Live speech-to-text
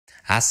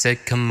I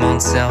said, come on,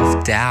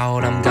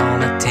 self-doubt, I'm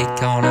gonna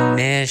take on a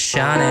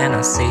mission. And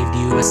I saved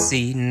you a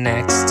seat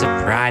next to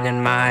pride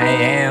and my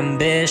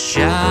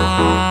ambition.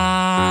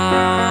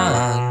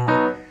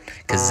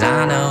 'Cause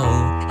I know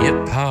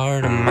you're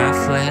part of my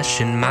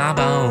flesh and my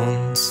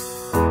bones.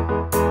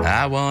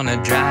 I wanna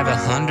drive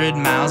 100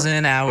 miles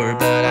an hour,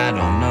 but I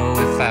don't know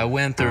if I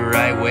went the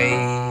right way.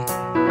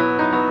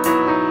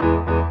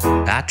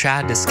 I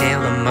tried to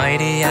scale a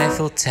mighty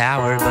Eiffel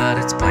Tower, but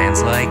it's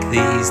plans like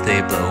these,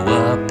 they blow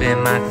up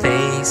in my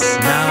face.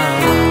 No,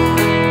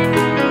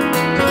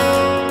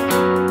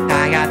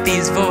 I got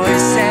these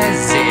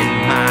voices in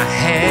my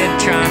head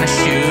trying to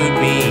shoot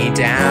me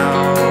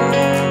down.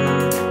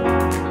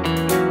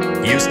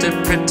 Used to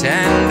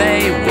pretend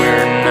they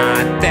were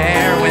not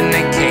there when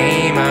they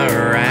came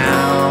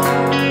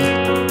around.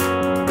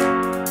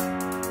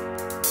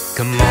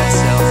 Come on,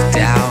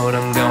 self-doubt,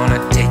 I'm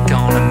gonna take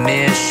on a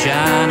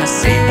mission. I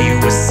save you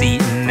a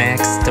seat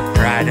next to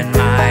pride and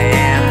my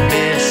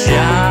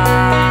ambition.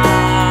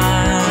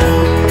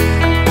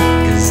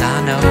 'Cause I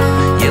know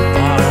you're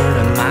part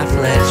of my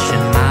flesh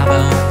and my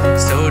bone.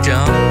 So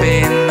jump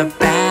in the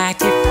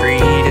back, you're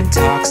free to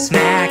talk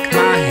smack.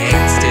 My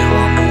hand's still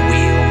on the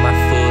wheel, my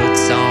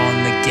foot's on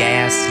the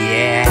gas,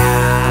 yeah.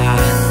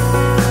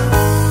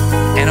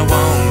 And I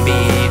won't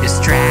be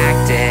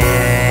distracted.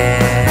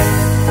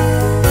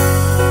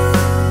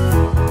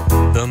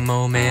 The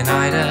moment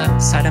I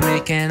decide to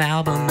make an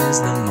album is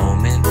the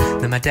moment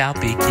that my doubt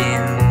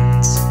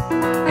begins.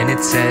 And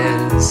it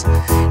says,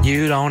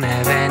 you don't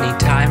have any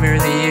time or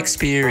the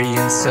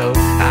experience, so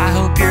I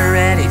hope you're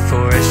ready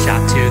for a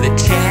shot to the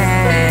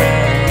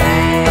chest.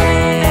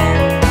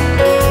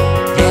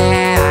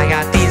 Yeah, I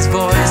got these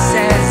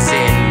voices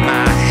in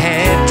my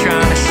head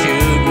trying to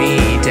shoot me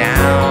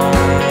down.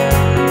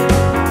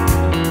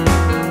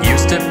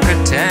 Used to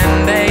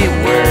pretend they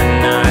were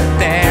not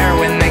there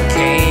when they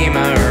came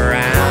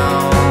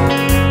around,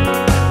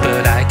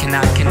 but I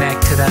cannot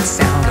connect to that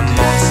sound. Come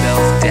on,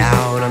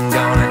 self-doubt, I'm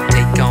gonna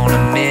take on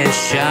a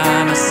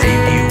mission. I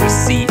save you a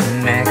seat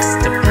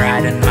next to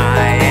pride and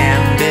my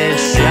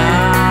ambition.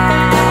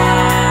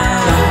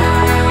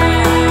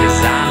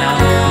 'Cause I know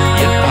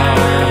you're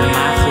part of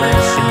my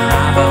flesh and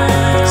my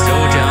bones. So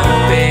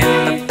jump in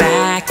the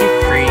back, you're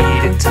free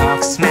to talk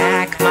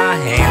smack. My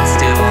hand's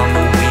still on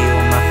the wheel,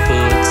 my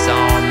foot's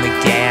on the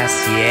gas,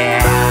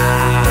 yeah.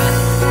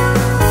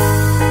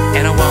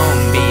 And I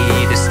won't be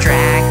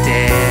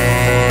distracted.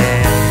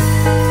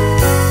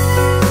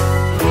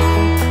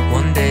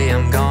 One day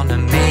I'm gonna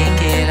make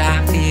it, I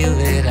feel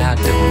it, I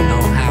don't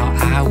know how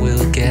I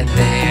will get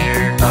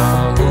there.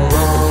 Oh,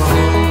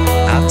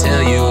 I'll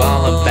tell you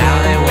all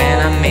about it when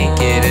I make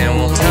it, and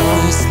we'll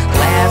toast,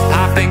 laugh,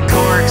 popping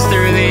corks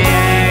through the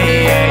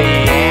air.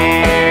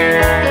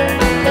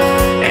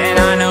 And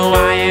I know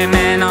I am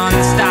an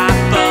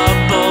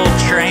unstoppable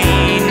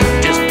train,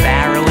 just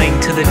barreling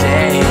to the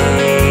day.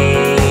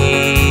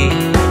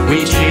 We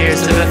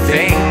cheers to the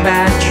thing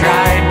that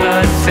tried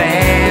but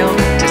failed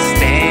to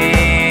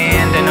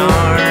stand in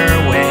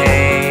our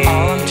way.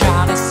 All I'm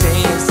trying to say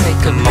is,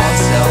 come on,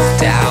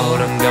 self-doubt,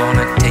 I'm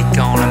gonna take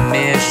on a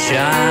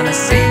mission. I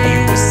save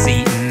you a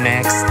seat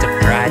next to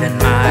pride and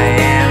my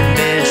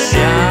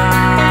ambition.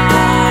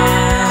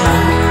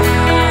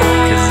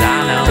 'Cause I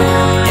know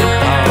you're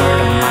part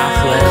of my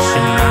flesh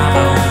and my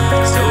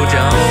bone. So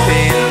jump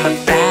in the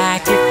back,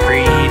 you're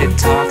free to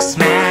talk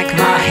smack.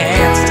 My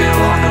hand's still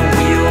on the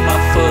wheel, my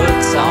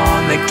foot's on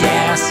the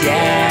gas,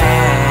 yeah.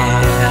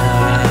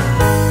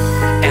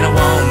 And I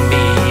won't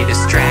be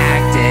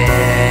distracted.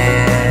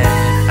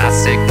 I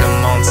said,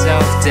 come on,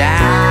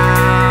 self-doubt.